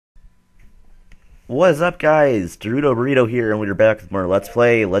What is up, guys? Gerudo Burrito here, and we're back with more Let's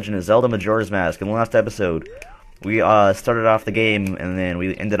Play Legend of Zelda Majora's Mask. In the last episode, we started off the game, and then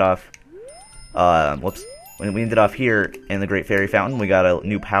we ended off, whoops, we ended off here in the Great Fairy Fountain. We got a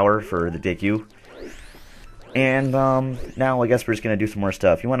new power for the Deku, and now I guess we're just gonna do some more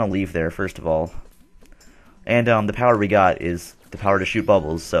stuff. You want to leave there first of all, and the power we got is the power to shoot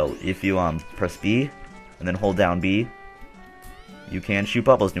bubbles. So if you press B and then hold down B, you can shoot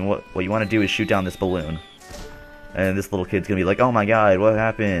bubbles, and what you want to do is shoot down this balloon. And this little kid's gonna be like, oh my god, what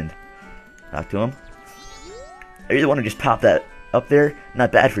happened? Talk to him. I really want to just pop that up there.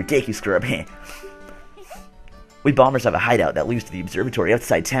 Not bad for Deku Scrub. We bombers have a hideout that leads to the observatory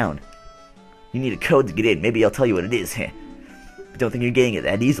outside town. You need a code to get in. Maybe I'll tell you what it is. But don't think you're getting it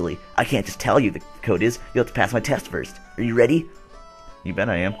that easily. I can't just tell you the code is. You'll have to pass my test first. Are you ready? You bet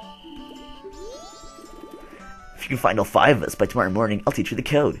I am. If you can find all 5 of us by tomorrow morning, I'll teach you the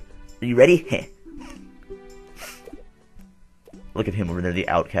code. Are you ready? Look at him over there, the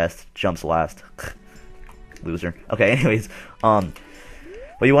outcast. Jumps last. Loser. Okay, anyways, what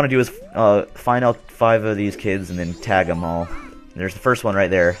you want to do is find out 5 of these kids and then tag them all. There's the first one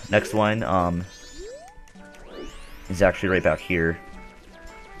right there. Next one is actually right back here.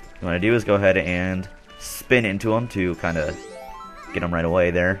 What you want to do is go ahead and spin into them to kind of get them right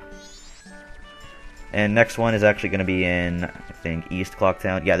away there. And next one is actually going to be in, I think, East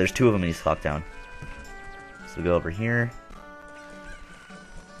Clocktown. Yeah, there's 2 of them in East Clocktown. So we go over here.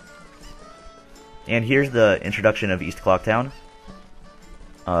 And here's the introduction of East Clocktown.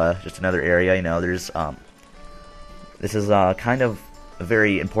 Just another area, you know, there's, this is kind of a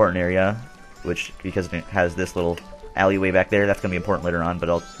very important area, which, because it has this little alleyway back there, that's going to be important later on,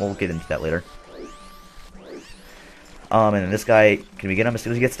 but we'll get into that later. And then this guy, can we get him as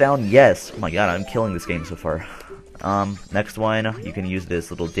soon as he gets down? Yes! Oh my god, I'm killing this game so far. Next one, you can use this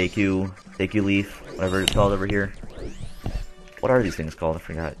little Deku leaf, whatever it's called over here. What are these things called? I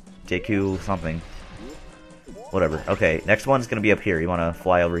forgot. Deku something. Whatever. Okay, next one's gonna be up here. You wanna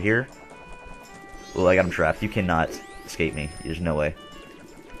fly over here? Oh, I got him trapped. You cannot escape me. There's no way.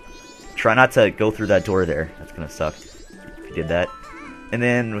 Try not to go through that door there. That's gonna suck if you did that. And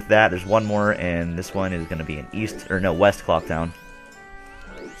then with that, there's one more, and this one is going to be in West Clocktown.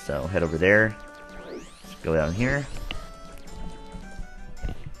 So head over there. Just go down here.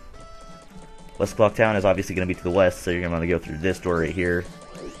 West Clocktown is obviously going to be to the west, so you're going to want to go through this door right here.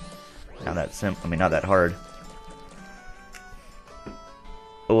 Not that simple. I mean, not that hard.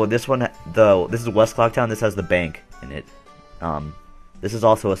 Oh, this one, though, this is West Clocktown. This has the bank in it. This is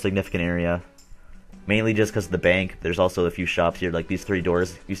also a significant area. Mainly just because of the bank. There's also a few shops here, like these 3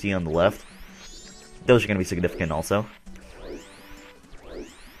 doors you see on the left. Those are going to be significant also. Let's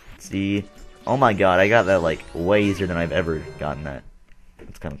see. Oh my god, I got that like way easier than I've ever gotten that.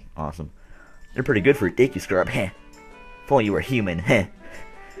 That's kind of awesome. They're pretty good for a Deku Scrub. If only you were human. Then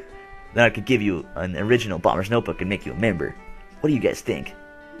I could give you an original Bomber's Notebook and make you a member. What do you guys think?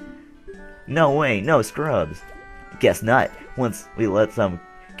 No way, no scrubs. Guess not. Once we let some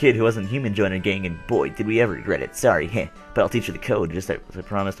kid who wasn't human join a gang, and boy, did we ever regret it. Sorry, but I'll teach you the code, just as I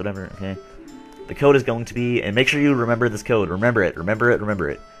promised, whatever, okay? The code is going to be, and make sure you remember this code. Remember it, remember it, remember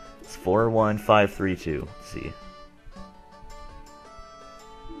it. It's 41532. Let's see.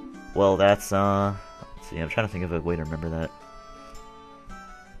 Well, that's, let's see, I'm trying to think of a way to remember that.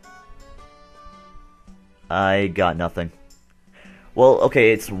 I got nothing. Well,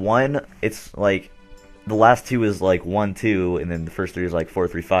 okay, it's like, the last 2 is like 1, 2, and then the first 3 is like 4,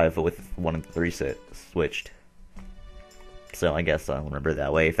 3, 5, but with 1 and 3 switched. So I guess I'll remember it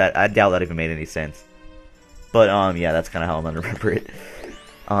that way. I doubt that even made any sense. But yeah, that's kind of how I'm gonna remember it.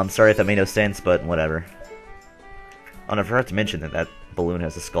 Sorry if that made no sense, but whatever. Oh, and I forgot to mention that balloon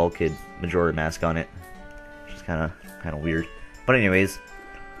has a Skull Kid Majora mask on it, which is kind of weird. But anyways.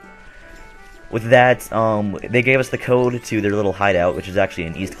 With that, they gave us the code to their little hideout, which is actually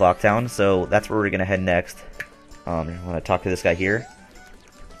in East Clocktown, so that's where we're going to head next. I want to talk to this guy here.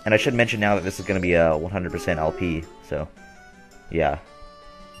 And I should mention now that this is going to be a 100% LP, so, yeah.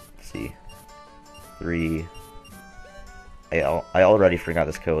 Let's see. 3... I already forgot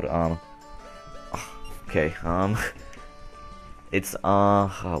this code, okay, it's,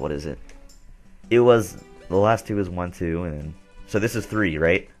 what is it? It was, the last 2 is 1, 2, and then, so this is 3,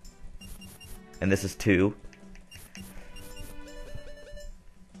 right? And this is 2.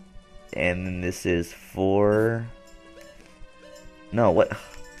 And this is 4. No, what?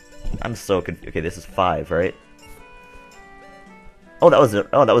 I'm so confused. Okay, this is 5, right? Oh, that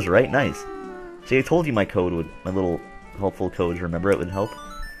was right. Nice. See, I told you my little helpful code to remember it would help.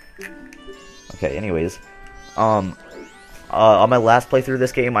 Okay, anyways. On my last playthrough of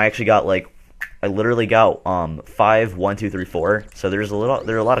this game, I actually got, like, I literally got 5, 1, 2, 3, 4. So there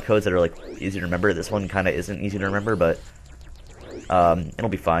are a lot of codes that are like easy to remember. This one kind of isn't easy to remember, but it'll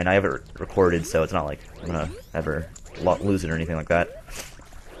be fine. I have it recorded, so it's not like I'm gonna ever lose it or anything like that.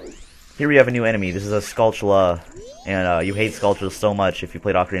 Here we have a new enemy. This is a Skulltula, and you hate Skulltula so much if you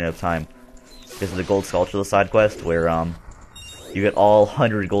played Ocarina of Time. This is the Gold Skulltula side quest where you get all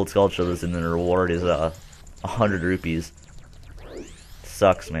 100 Gold Skulltulas, and the reward is 100 rupees.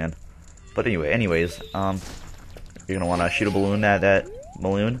 Sucks, man. But anyways, you're gonna want to shoot a balloon at that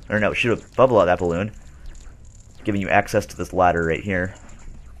balloon, or no, shoot a bubble at that balloon, giving you access to this ladder right here.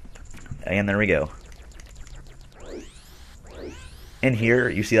 And there we go. In here,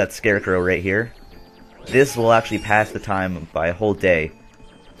 you see that scarecrow right here. This will actually pass the time by a whole day.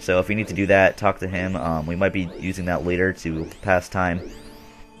 So if you need to do that, talk to him. We might be using that later to pass time.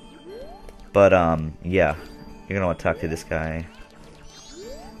 But yeah, you're gonna want to talk to this guy.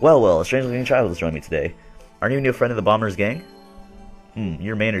 Well, a strange-looking child has joined me today. Aren't you a new friend of the Bombers gang?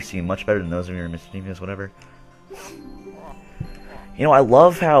 Your manners seem much better than those of your mischievous whatever. You know, I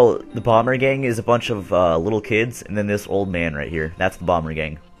love how the Bomber gang is a bunch of little kids, and then this old man right here. That's the Bomber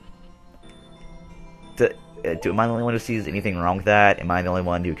gang. Am I the only one who sees anything wrong with that? Am I the only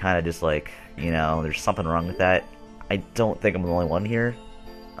one who kind of just like, you know, there's something wrong with that? I don't think I'm the only one here.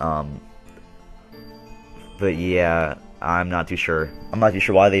 But yeah, I'm not too sure. I'm not too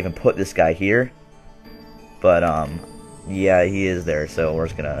sure why they even put this guy here. But, yeah, he is there, so we're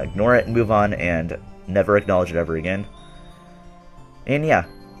just gonna ignore it and move on and never acknowledge it ever again. And yeah.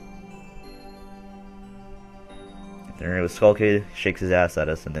 There goes Skull Kid, shakes his ass at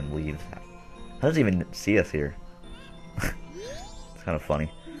us, and then leaves. How does he even see us here? It's kind of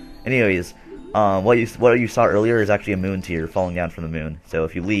funny. Anyways, what you saw earlier is actually a moon tear falling down from the moon. So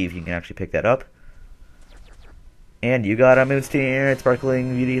if you leave, you can actually pick that up. And you got a moon tear. Its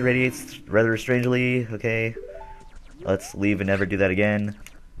sparkling beauty radiates rather strangely. Okay, let's leave and never do that again.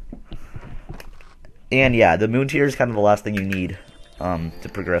 And yeah, the moon tear is kind of the last thing you need to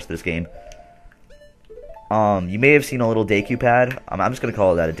progress this game. You may have seen a little Deku pad. I'm just gonna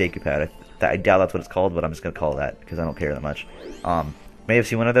call that a Deku pad. I doubt that's what it's called, but I'm just gonna call it that because I don't care that much. May have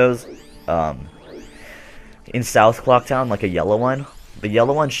seen one of those in South Clocktown, like a yellow one. The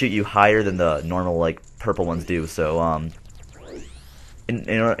yellow ones shoot you higher than the normal like purple ones do. So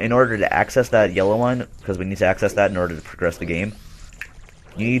in order to access that yellow one, because we need to access that in order to progress the game,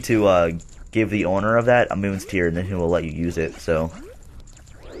 you need to give the owner of that a moon's tear, and then he will let you use it. So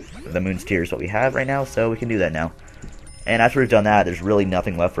the moon's tear is what we have right now, so we can do that now. And after we've done that, there's really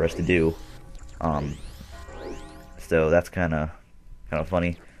nothing left for us to do. So that's kind of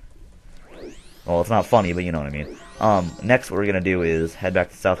funny. Well, it's not funny, but you know what I mean. Next, what we're gonna do is head back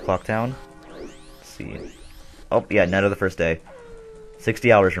to South Clocktown. Let's see. Oh yeah, night of the first day.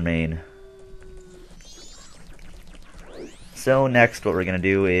 60 hours remain. So next, what we're gonna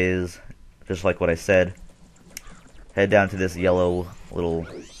do is, just like what I said, head down to this yellow little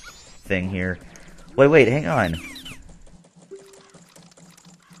thing here. Wait, hang on.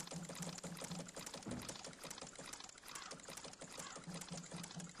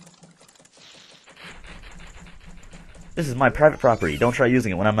 This is my private property. Don't try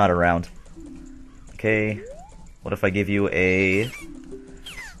using it when I'm not around. Okay. What if I give you a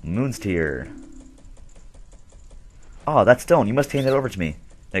moon's tear? Oh, that stone. You must hand it over to me.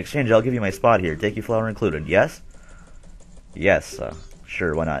 In exchange, I'll give you my spot here. Deku flower included. Yes? Yes.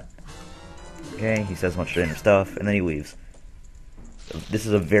 Sure, why not? Okay, he says much random stuff, and then he leaves. This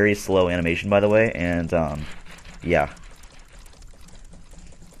is a very slow animation, by the way, and, yeah.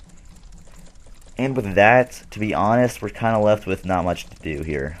 And with that, to be honest, we're kind of left with not much to do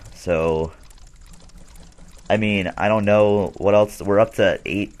here. So, I mean, I don't know what else. We're up to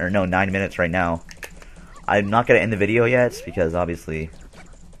 9 minutes right now. I'm not going to end the video yet, because obviously,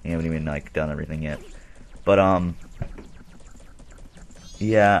 we haven't even, like, done everything yet. But,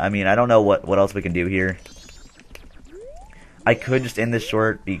 yeah, I mean, I don't know what else we can do here. I could just end this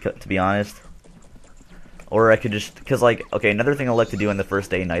short, to be honest. Or I could just, because, like, okay, another thing I like to do in the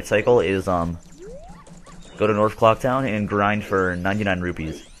first day night cycle is, go to North Clocktown and grind for 99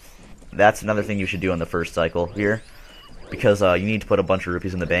 rupees. That's another thing you should do on the first cycle here. Because, you need to put a bunch of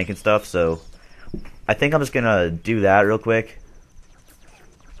rupees in the bank and stuff, so I think I'm just gonna do that real quick.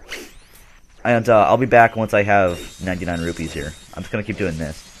 And, I'll be back once I have 99 rupees here. I'm just gonna keep doing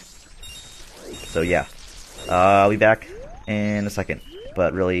this. So, yeah. I'll be back in a second.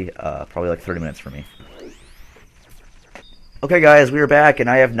 But really, probably like 30 minutes for me. Okay, guys, we are back, and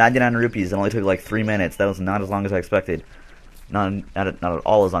I have 99 rupees. It only took like 3 minutes. That was not as long as I expected. Not at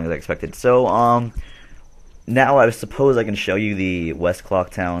all as long as I expected. So, now I suppose I can show you the West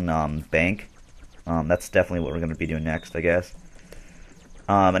Clocktown, bank. That's definitely what we're going to be doing next, I guess.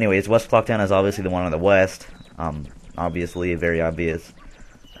 Anyways, West Clocktown is obviously the one on the west. Obviously, very obvious.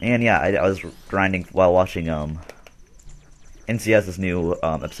 And yeah, I was grinding while watching NCS's new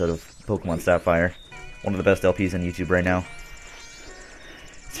episode of Pokemon Sapphire. One of the best LPs on YouTube right now.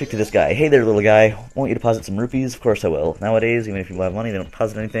 Speak to this guy. Hey there, little guy. Want you to deposit some rupees? Of course I will. Nowadays, even if people have money, they don't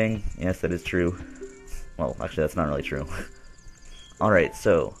deposit anything. Yes, that is true. Well, actually, that's not really true. Alright,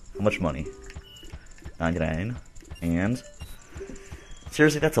 so, how much money? 99. And...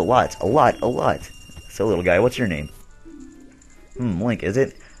 seriously, that's a lot. A lot. A lot. So, little guy, what's your name? Link, is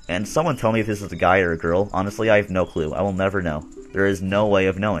it? And someone tell me if this is a guy or a girl. Honestly, I have no clue. I will never know. There is no way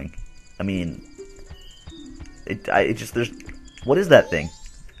of knowing. I mean... there's... what is that thing?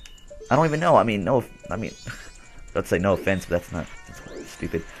 I don't even know. I mean, let's say no offense, but that's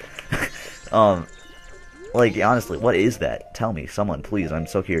stupid. Like, honestly, what is that? Tell me, someone, please. I'm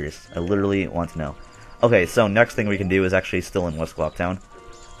so curious. I literally want to know. Okay, so next thing we can do is actually still in West Clocktown.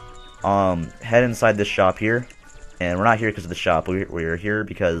 Head inside this shop here. And we're not here because of the shop. We're here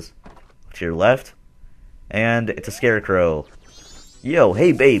because to your left. And it's a scarecrow. Yo,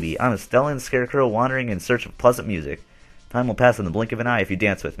 hey baby. I'm a Stellan scarecrow wandering in search of pleasant music. Time will pass in the blink of an eye if you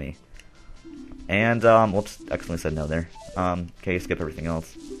dance with me. And, whoops, accidentally said no there. Okay, skip everything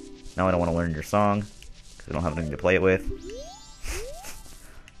else. Now I don't want to learn your song, because I don't have anything to play it with.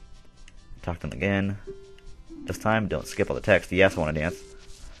 Talk to them again. This time, don't skip all the text. Yes, I want to dance.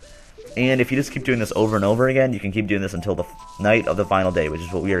 And if you just keep doing this over and over again, you can keep doing this until the night of the final day, which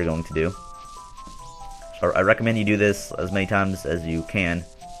is what we are going to do. So I recommend you do this as many times as you can.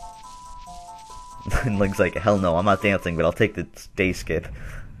 And Link's like, hell no, I'm not dancing, but I'll take the day skip.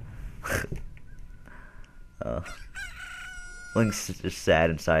 Link's just sad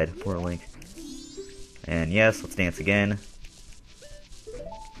inside. Poor Link. And yes, let's dance again.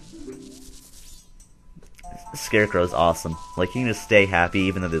 Scarecrow's awesome. Like, he can just stay happy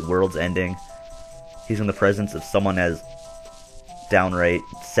even though the world's ending. He's in the presence of someone as downright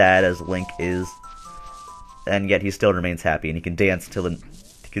sad as Link is. And yet he still remains happy, and he can dance the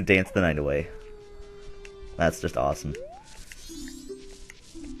night away. That's just awesome.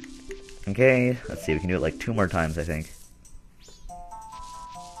 Okay, let's see, we can do it like 2 more times, I think.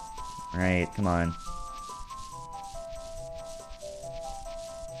 Alright, come on.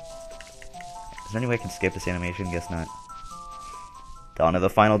 Is there any way I can skip this animation? Guess not. Dawn of the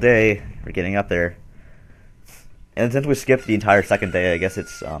final day. We're getting up there. And since we skipped the entire second day, I guess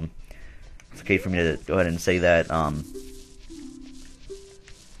it's okay for me to go ahead and say that, hold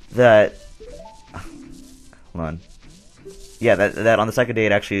on. Yeah, that on the second day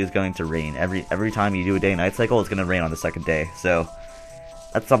it actually is going to rain. Every time you do a day-night cycle, it's going to rain on the second day. So,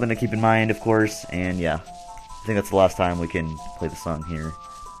 that's something to keep in mind, of course. And yeah, I think that's the last time we can play the song here.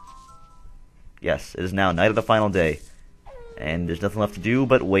 Yes, it is now night of the final day. And there's nothing left to do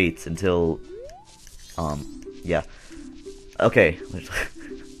but wait until, yeah. Okay, would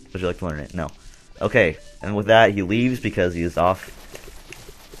you like to learn it? No. Okay, and with that, he leaves because he is off.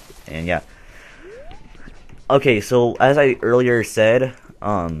 And yeah. Okay, so as I earlier said,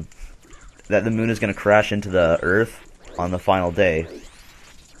 that the moon is going to crash into the Earth on the final day.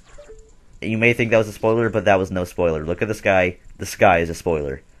 You may think that was a spoiler, but that was no spoiler. Look at the sky. The sky is a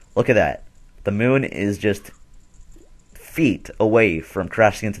spoiler. Look at that. The moon is just feet away from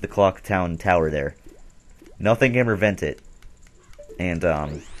crashing into the Clocktown Tower there. Nothing can prevent it. And,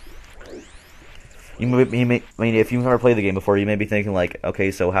 I mean, if you've never played the game before, you may be thinking, like, okay,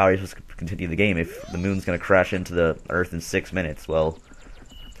 so how are you supposed to continue the game if the moon's going to crash into the Earth in 6 minutes? Well,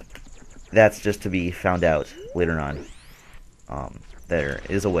 that's just to be found out later on. There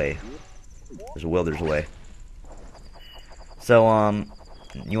is a way. There's a will, there's a way. So,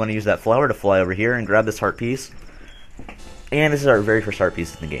 you want to use that flower to fly over here and grab this heart piece. And this is our very first heart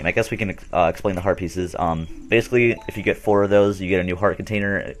piece in the game. I guess we can explain the heart pieces. Basically, if you get 4 of those, you get a new heart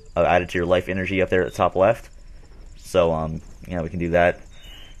container added to your life energy up there at the top left. So, yeah, we can do that.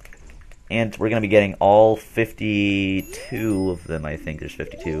 And we're going to be getting all 52 of them, I think. There's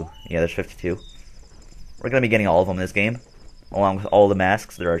 52. Yeah, there's 52. We're going to be getting all of them in this game, along with all the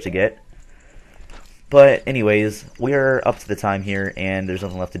masks there are to get. But, anyways, we are up to the time here, and there's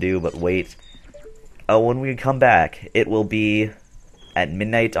nothing left to do but wait. When we come back, it will be at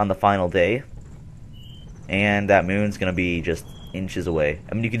midnight on the final day, and that moon's going to be just inches away.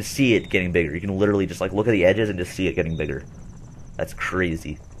 I mean, you can see it getting bigger. You can literally just, like, look at the edges and just see it getting bigger. That's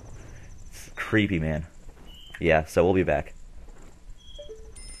crazy. It's creepy, man. Yeah, so we'll be back.